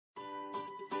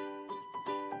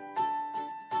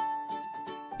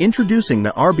Introducing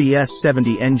the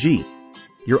RBS-70NG,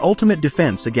 your ultimate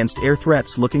defense against air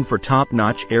threats. Looking for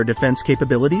top-notch air defense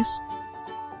capabilities?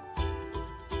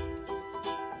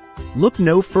 Look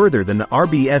no further than the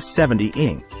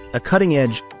RBS-70NG, a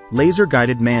cutting-edge,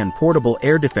 laser-guided man-portable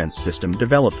air defense system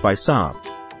developed by Saab.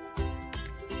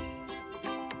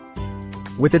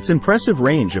 With its impressive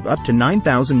range of up to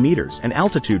 9,000 meters and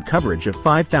altitude coverage of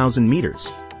 5,000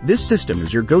 meters, this system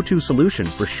is your go-to solution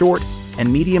for short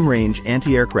and medium-range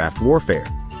anti-aircraft warfare.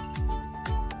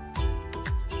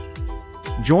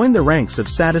 Join the ranks of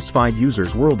satisfied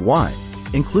users worldwide,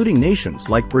 including nations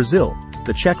like Brazil,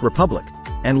 the Czech Republic,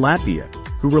 and Latvia,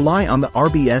 who rely on the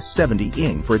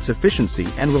RBS-70NG for its efficiency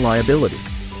and reliability.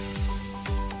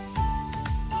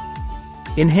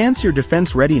 Enhance your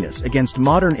defense readiness against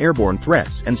modern airborne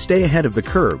threats and stay ahead of the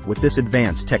curve with this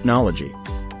advanced technology.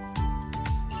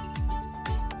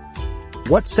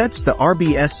 What sets the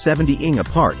RBS-70NG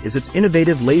apart is its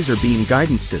innovative laser beam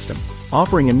guidance system,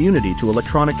 offering immunity to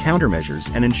electronic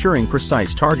countermeasures and ensuring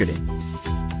precise targeting.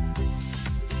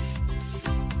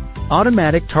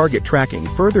 Automatic target tracking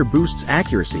further boosts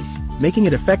accuracy, making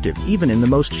it effective even in the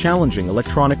most challenging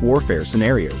electronic warfare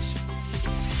scenarios.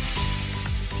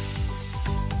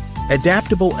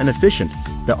 Adaptable and efficient,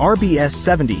 the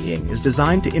RBS-70NG is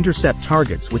designed to intercept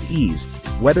targets with ease,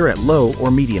 whether at low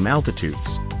or medium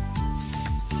altitudes.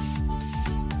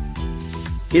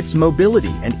 Its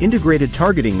mobility and integrated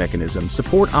targeting mechanism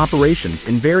support operations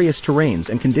in various terrains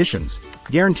and conditions,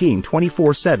 guaranteeing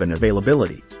 24/7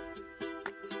 availability.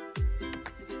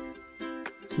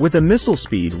 With a missile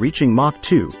speed reaching Mach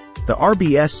 2, the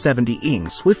RBS-70NG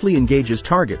swiftly engages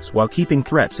targets while keeping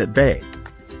threats at bay.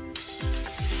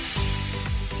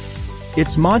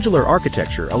 Its modular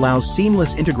architecture allows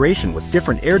seamless integration with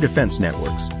different air defense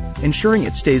networks, ensuring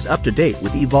it stays up to date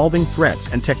with evolving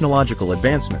threats and technological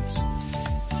advancements.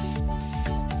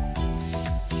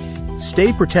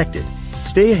 Stay protected,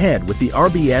 stay ahead with the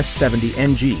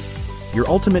RBS-70NG, your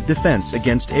ultimate defense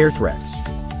against air threats.